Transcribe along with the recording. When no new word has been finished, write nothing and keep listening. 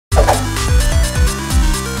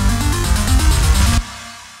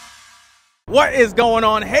What is going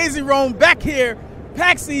on? HazyRome back here,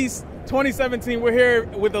 PAX East 2017. We're here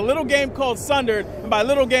with a little game called Sundered. And by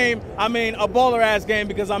little game, I mean a baller-ass game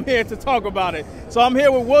because I'm here to talk about it. So I'm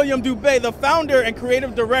here with Dubé, the founder and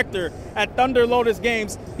creative director at Lotus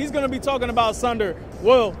Games. He's going to be talking about Sundered.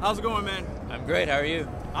 Will, how's it going, man? I'm great. How are you?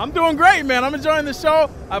 I'm doing great, man. I'm enjoying the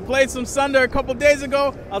show. I played some Sundered a couple days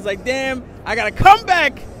ago. I was like, damn, I got to come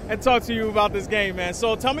back and talk to you about this game, man.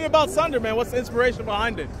 So tell me about Sundered, man. What's the inspiration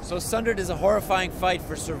behind it? So Sundered is a horrifying fight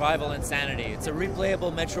for survival and sanity. It's a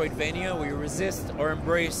replayable Metroidvania where you resist or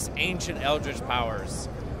embrace ancient eldritch powers.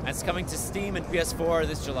 And it's coming to Steam and PS4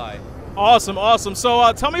 this July. Awesome, awesome.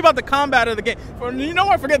 So tell me about the combat of the game. You know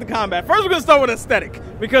what? Forget the combat. First, we're going to start with aesthetic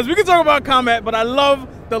because we can talk about combat, but I love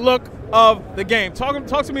the look of the game.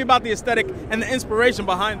 Talk to me about the aesthetic and the inspiration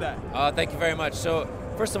behind that. Thank you very much. So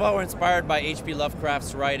first of all, we're inspired by H.P.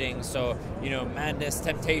 Lovecraft's writing, so, you know, madness,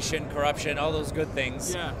 temptation, corruption, all those good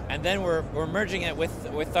things. Yeah. And then we're merging it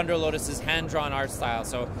with Thunder Lotus's hand-drawn art style,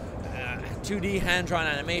 so 2D hand-drawn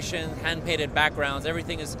animation, hand-painted backgrounds,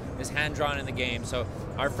 everything is hand-drawn in the game. So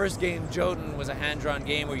our first game, Jotun, was a hand-drawn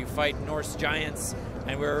game where you fight Norse giants,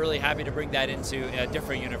 and we were really happy to bring that into a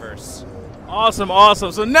different universe. Awesome,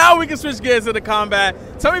 awesome. So now we can switch gears to the combat.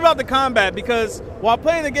 Tell me about the combat, because while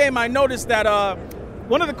playing the game, I noticed that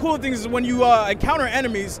one of the cool things is when you encounter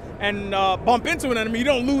enemies and bump into an enemy, you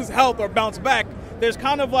don't lose health or bounce back. There's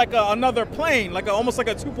kind of like another plane, almost like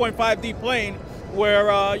a 2.5D plane,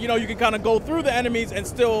 where you know, you can kind of go through the enemies and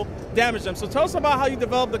still damage them. So tell us about how you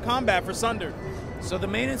developed the combat for Sundered. So the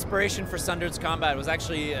main inspiration for Sundered's combat was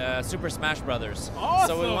actually Super Smash Brothers.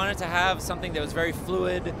 Awesome. So we wanted to have something that was very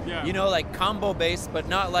fluid, you know, like combo based, but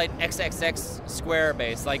not like XXX square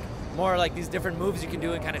based, like more like these different moves you can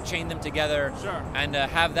do and kind of chain them together. Sure. And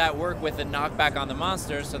have that work with the knockback on the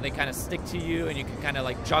monsters, so they kind of stick to you and you can kind of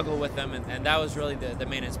like juggle with them, and that was really the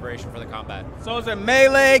main inspiration for the combat. So is it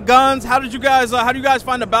melee, guns? How do you guys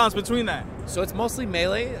find the balance between that? So it's mostly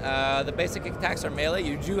melee. The basic attacks are melee.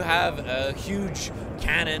 You do have a huge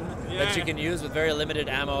cannon that you can use with very limited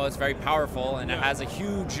ammo. It's very powerful, and it has a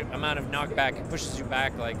huge amount of knockback. It pushes you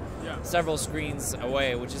back like several screens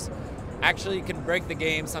away, which is actually can break the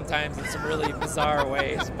game sometimes in some really bizarre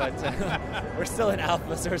ways, but we're still in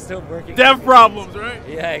alpha, so we're still working. Dev problems, right?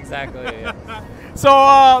 Yeah, exactly. Yeah. So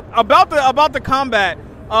about the combat,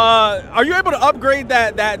 are you able to upgrade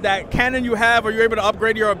that cannon you have? Are you able to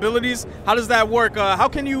upgrade your abilities? How does that work? How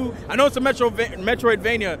can you? I know it's a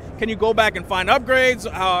Metroidvania. Can you go back and find upgrades?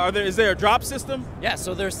 Is there a drop system? Yeah.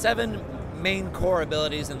 So there's 7 main core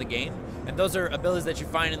abilities in the game. And those are abilities that you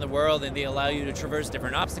find in the world, and they allow you to traverse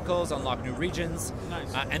different obstacles, unlock new regions.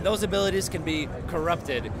 Nice. And those abilities can be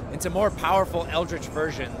corrupted into more powerful eldritch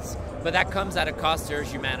versions, but that comes at a cost to your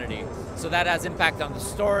humanity. So that has impact on the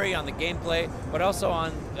story, on the gameplay, but also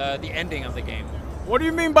on the ending of the game. What do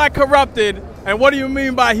you mean by corrupted, and what do you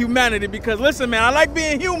mean by humanity? Because listen, man, I like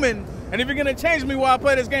being human, and if you're gonna change me while I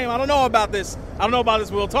play this game, I don't know about this.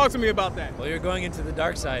 Will. Talk to me about that. Well, you're going into the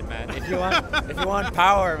dark side, man. If you want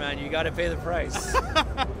power, man, you got to pay the price.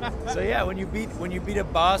 So yeah, when you beat a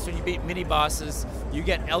boss, when you beat mini bosses, you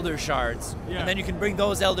get elder shards, and then you can bring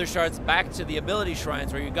those elder shards back to the ability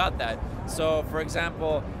shrines where you got that. So, for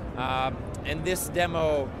example, in this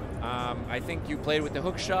demo, I think you played with the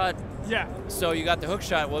hook shot. Yeah. So you got the hook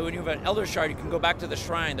shot. Well, when you have an elder shard, you can go back to the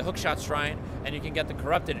shrine, the hook shot shrine, and you can get the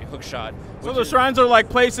corrupted hook shot. So the shrines are like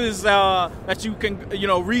places that you can, you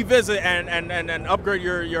know, revisit and upgrade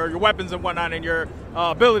your weapons and whatnot, and your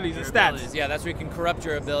abilities and stats. Abilities. Yeah, that's where you can corrupt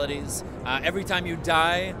your abilities. Every time you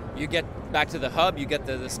die, you get back to the hub. You get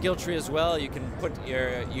the skill tree as well. You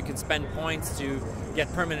can spend points to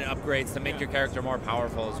get permanent upgrades to make your character more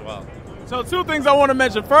powerful as well. So 2 things I want to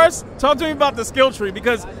mention. First, talk to me about the skill tree,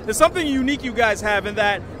 because there's something unique you guys have in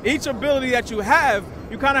that each ability that you have,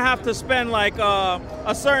 you kind of have to spend like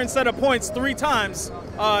a certain set of points 3 times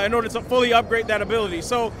in order to fully upgrade that ability.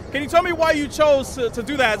 So can you tell me why you chose to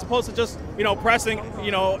do that as opposed to just, you know, pressing,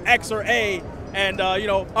 you know, X or A and, you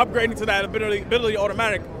know, upgrading to that ability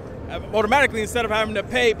automatically instead of having to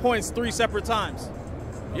pay points 3 separate times?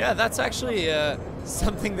 Yeah, that's actually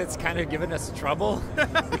something that's kind of given us trouble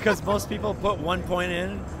because most people put 1 point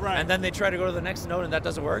in and then they try to go to the next node and that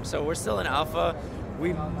doesn't work. So we're still in alpha.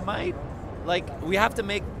 We have to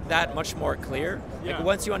make that much more clear. Like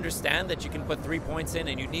once you understand that you can put 3 points in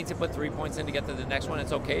and you need to put 3 points in to get to the next one,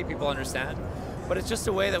 it's okay, people understand. But it's just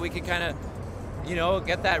a way that we can kind of, you know,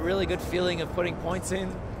 get that really good feeling of putting points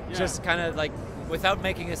in, just kind of like without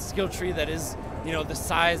making a skill tree that is, you know, the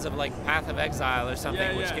size of like Path of Exile or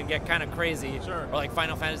something, which can get kind of crazy. Or like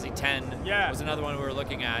Final Fantasy X was another one we were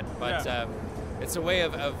looking at. But it's a way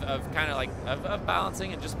of kind of like of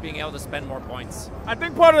balancing and just being able to spend more points. I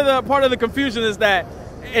think part of the confusion is that,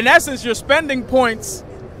 in essence, you're spending points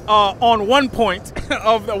on one point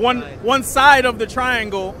of the one side of the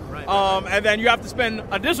triangle, and then you have to spend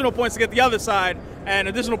additional points to get the other side, and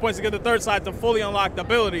additional points to get the third side to fully unlock the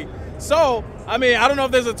ability. So, I mean, I don't know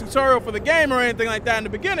if there's a tutorial for the game or anything like that in the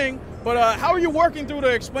beginning, but how are you working through to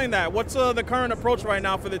explain that? What's the current approach right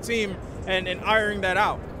now for the team and ironing that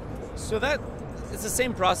out? So it's the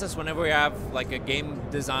same process whenever we have like a game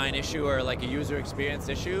design issue or like a user experience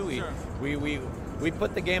issue. We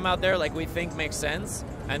put the game out there like we think makes sense,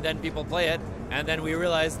 and then people play it, and then we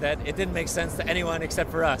realize that it didn't make sense to anyone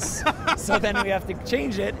except for us. So then we have to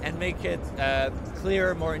change it and make it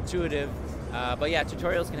clearer, more intuitive. But yeah,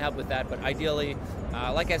 tutorials can help with that. But ideally,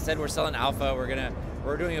 like I said, we're selling alpha.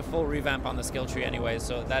 We're doing a full revamp on the skill tree anyway,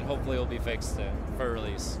 so that hopefully will be fixed for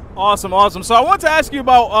release. Awesome, awesome. So I want to ask you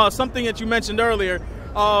about something that you mentioned earlier,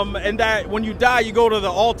 and that when you die, you go to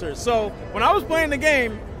the altar. So when I was playing the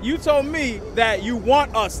game, you told me that you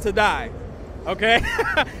want us to die, okay?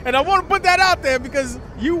 And I want to put that out there because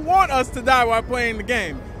you want us to die while playing the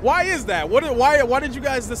game. Why is that? Why did you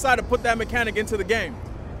guys decide to put that mechanic into the game?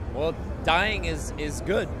 Well, dying is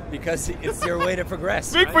good because it's your way to progress.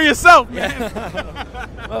 Speak right? for yourself, man. Yeah.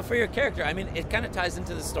 Well, for your character, I mean, it kind of ties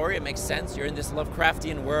into the story. It makes sense. You're in this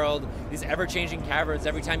Lovecraftian world, these ever-changing caverns.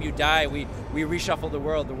 Every time you die, we reshuffle the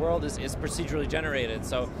world. The world is procedurally generated,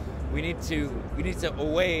 so we need to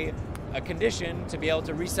away a condition to be able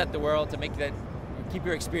to reset the world to make that keep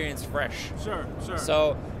your experience fresh. Sure.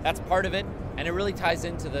 So that's part of it, and it really ties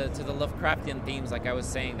into the Lovecraftian themes, like I was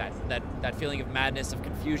saying, that feeling of madness, of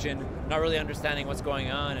confusion, not really understanding what's going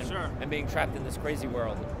on, and being trapped in this crazy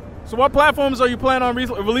world. So what platforms are you planning on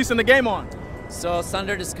releasing the game on? So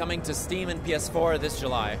Sundered is coming to Steam and PS4 this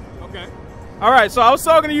July. Okay. All right, so I was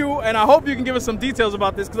talking to you, and I hope you can give us some details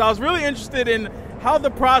about this, because I was really interested in how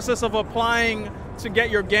the process of applying to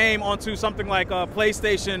get your game onto something like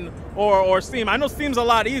PlayStation or Steam. I know Steam's a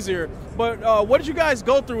lot easier, but what did you guys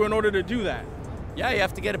go through in order to do that? Yeah, you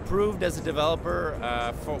have to get approved as a developer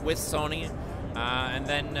with Sony, and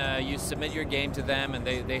then you submit your game to them, and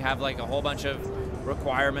they have like a whole bunch of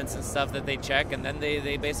requirements and stuff that they check, and then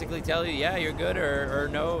they basically tell you, yeah, you're good, or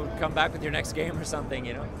no, come back with your next game or something,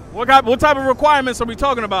 you know. What type of requirements are we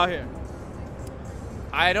talking about here?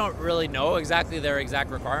 I don't really know exactly their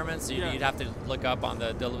exact requirements. You'd have to look up on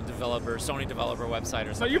the Sony developer website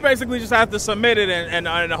or something. So you basically just have to submit it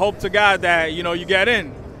and hope to God that you get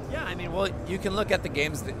in. Yeah, I mean, well, you can look at the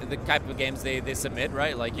games, the type of games they submit,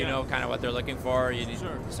 right? Like you know kind of what they're looking for.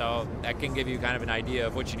 So that can give you kind of an idea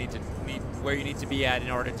of what you need to where you need to be at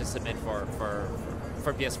in order to submit for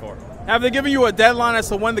PS4. Have they given you a deadline as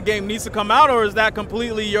to when the game needs to come out, or is that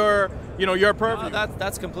completely your purview? No,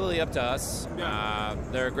 that's completely up to us. Yeah.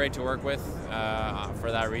 They're great to work with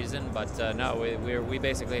for that reason, but no, we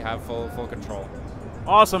basically have full control.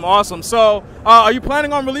 Awesome. So, are you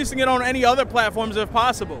planning on releasing it on any other platforms if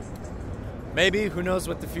possible? Maybe. Who knows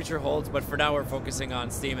what the future holds, but for now we're focusing on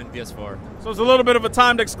Steam and PS4. So it's a little bit of a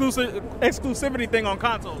timed exclusivity thing on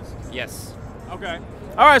consoles? Yes. Okay.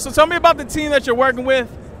 All right, so tell me about the team that you're working with.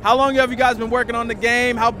 How long have you guys been working on the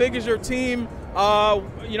game? How big is your team?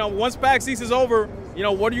 Once PAX East is over,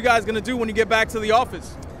 what are you guys going to do when you get back to the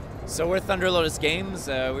office? So we're Thunder Lotus Games.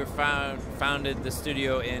 We founded the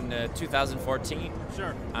studio in 2014.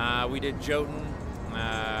 Sure. We did Jotun,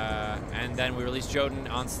 and then we released Jotun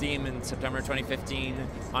on Steam in September 2015,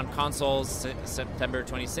 on consoles September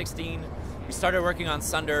 2016. We started working on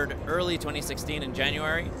Sundered early 2016 in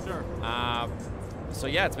January. Sure. So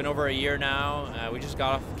yeah, it's been over a year now. We just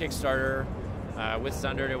got off Kickstarter with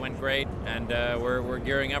Sundered. It went great, and we're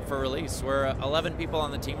gearing up for release. We're 11 people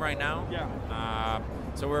on the team right now. Yeah.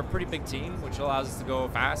 So we're a pretty big team, which allows us to go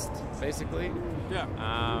fast, basically. Yeah.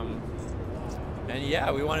 And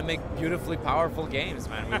yeah, we want to make beautifully powerful games,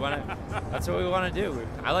 man. That's what we want to do.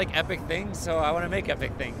 I like epic things, so I want to make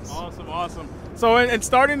epic things. Awesome. So in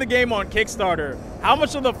starting the game on Kickstarter, how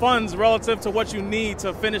much of the funds relative to what you need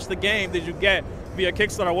to finish the game did you get via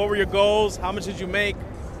Kickstarter? What were your goals? How much did you make?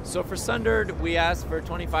 So for Sundered, we asked for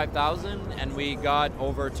 $25,000, and we got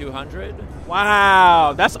over 200.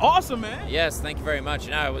 Wow, that's awesome, man. Yes, thank you very much.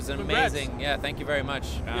 No, it was amazing. Yeah, thank you very much.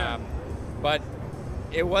 Yeah. But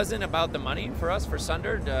it wasn't about the money for us, for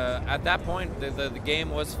Sundered. At that point, the game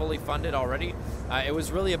was fully funded already. It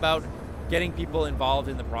was really about getting people involved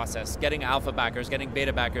in the process, getting alpha backers, getting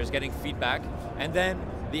beta backers, getting feedback, and then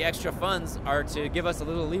the extra funds are to give us a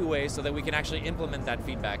little leeway so that we can actually implement that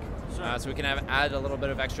feedback. Sure. So we can add a little bit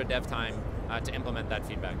of extra dev time to implement that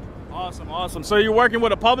feedback. Awesome, awesome. So you're working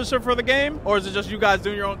with a publisher for the game, or is it just you guys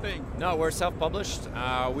doing your own thing? No, we're self-published.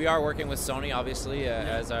 We are working with Sony, obviously,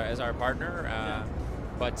 as our partner.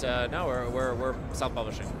 But no, we're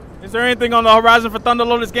self-publishing. Is there anything on the horizon for Thunder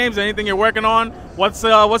Lotus games? Anything you're working on? What's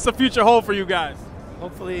the future hold for you guys?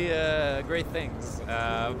 Hopefully, great things.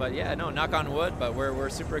 But yeah, no, knock on wood. But we're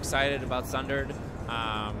super excited about Sundered.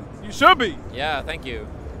 You should be. Yeah, thank you.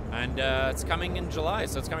 And it's coming in July,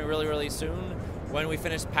 so it's coming really, really soon. When we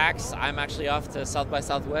finish PAX, I'm actually off to South by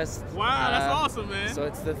Southwest. Wow, that's awesome, man. So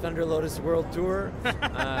it's the Thunder Lotus World Tour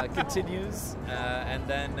continues, and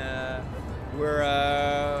then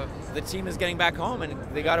the team is getting back home, and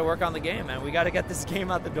they got to work on the game, and we got to get this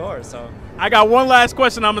game out the door. So I got one last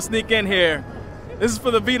question I'm gonna sneak in here. This is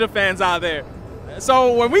for the Vita fans out there.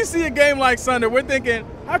 So when we see a game like Sundered, we're thinking,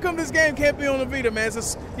 how come this game can't be on the Vita, man?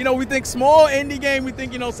 It's we think small indie game. We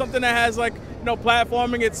think something that has like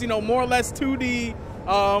platforming. It's more or less 2D.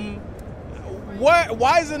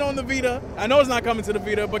 Why is it on the Vita? I know it's not coming to the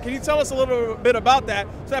Vita, but can you tell us a little bit about that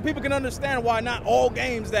so that people can understand why not all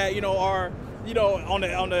games that are on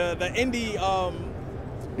the indie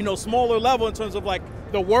smaller level in terms of like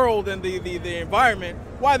the world and the environment,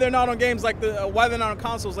 why they're not on games like why they're not on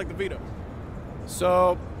consoles like the Vita?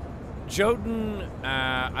 So Joden,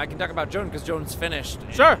 I can talk about Joden because Joden's finished.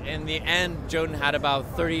 Sure. In the end, Joden had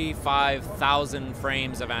about 35,000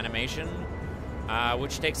 frames of animation,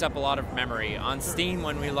 which takes up a lot of memory. On Steam,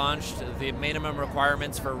 when we launched, the minimum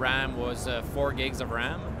requirements for RAM was 4 gigs of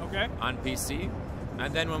RAM. Okay. On PC.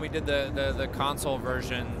 And then when we did the console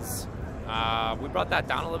versions, we brought that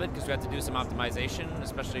down a little bit because we had to do some optimization,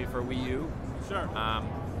 especially for Wii U. Sure.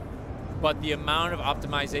 But the amount of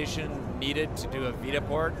optimization needed to do a Vita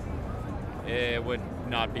port, it would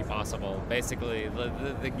not be possible. Basically,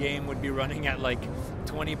 the game would be running at like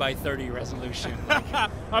 20 by 30 resolution.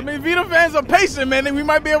 I mean, Vita fans are patient, man. And we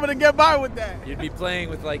might be able to get by with that. You'd be playing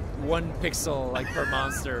with like 1 pixel like per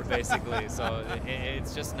monster, basically. So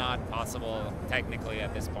it's just not possible technically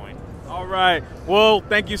at this point. All right. Well,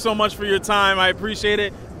 thank you so much for your time. I appreciate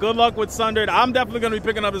it. Good luck with Sundered. I'm definitely going to be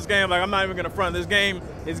picking up this game. Like, I'm not even going to front. This game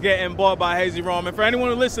is getting bought by HazyRome. And for anyone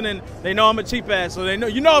who's listening, they know I'm a cheap ass. So they know,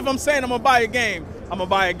 if I'm saying I'm going to buy a game, I'm going to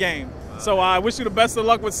buy a game. So I wish you the best of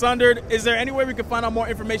luck with Sundered. Is there any way we can find out more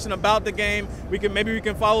information about the game? Maybe we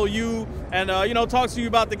can follow you and talk to you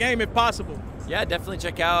about the game if possible. Yeah, definitely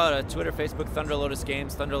check out Twitter, Facebook, Thunder Lotus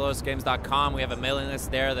Games, thunderlotusgames.com. We have a mailing list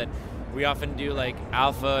there that we often do like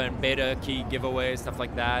alpha and beta key giveaways, stuff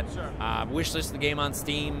like that. Sure. Wishlist the game on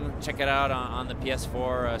Steam. Check it out on the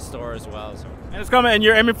PS4 store as well. So. And it's coming, and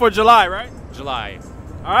you're aiming for July, right? July.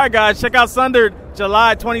 All right, guys, check out Sundered,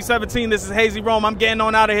 July 2017. This is HazyRome. I'm getting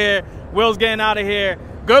on out of here. Will's getting out of here.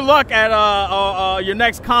 Good luck at your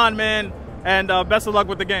next con, man, and best of luck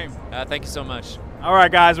with the game. Thank you so much. All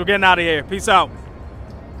right, guys, we're getting out of here. Peace out.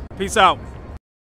 Peace out.